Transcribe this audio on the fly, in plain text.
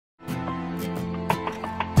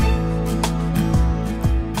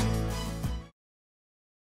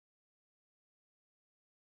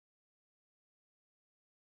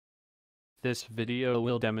This video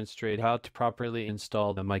will demonstrate how to properly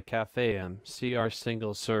install the McCafe MCR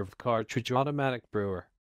single-serve cartridge automatic brewer.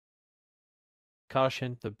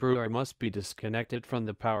 Caution: the brewer must be disconnected from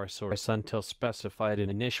the power source until specified in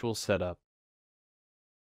initial setup.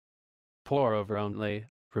 Pour over only,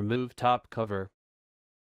 remove top cover.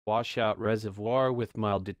 Wash out reservoir with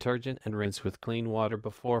mild detergent and rinse with clean water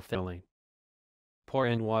before filling. Pour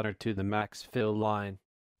in water to the max fill line.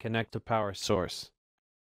 Connect to power source.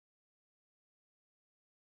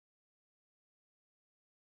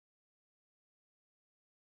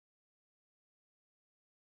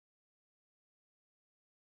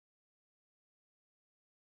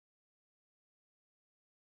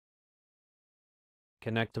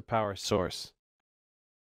 Connect to power source.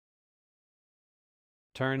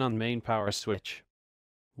 Turn on main power switch.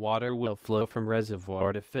 Water will flow from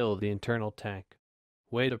reservoir to fill the internal tank.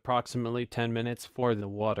 Wait approximately 10 minutes for the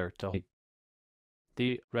water to heat.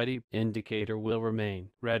 The ready indicator will remain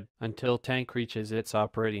red until tank reaches its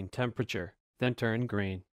operating temperature, then turn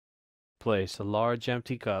green. Place a large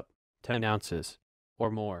empty cup, 10 ounces or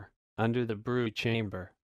more, under the brew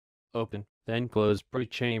chamber. Open, then close brew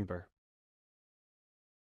chamber.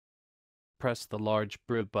 Press the large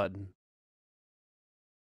brew button.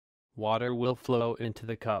 Water will flow into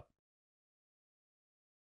the cup.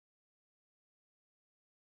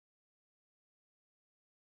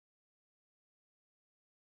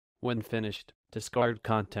 When finished, discard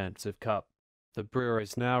contents of cup. The brewer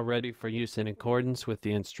is now ready for use in accordance with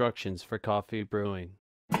the instructions for coffee brewing.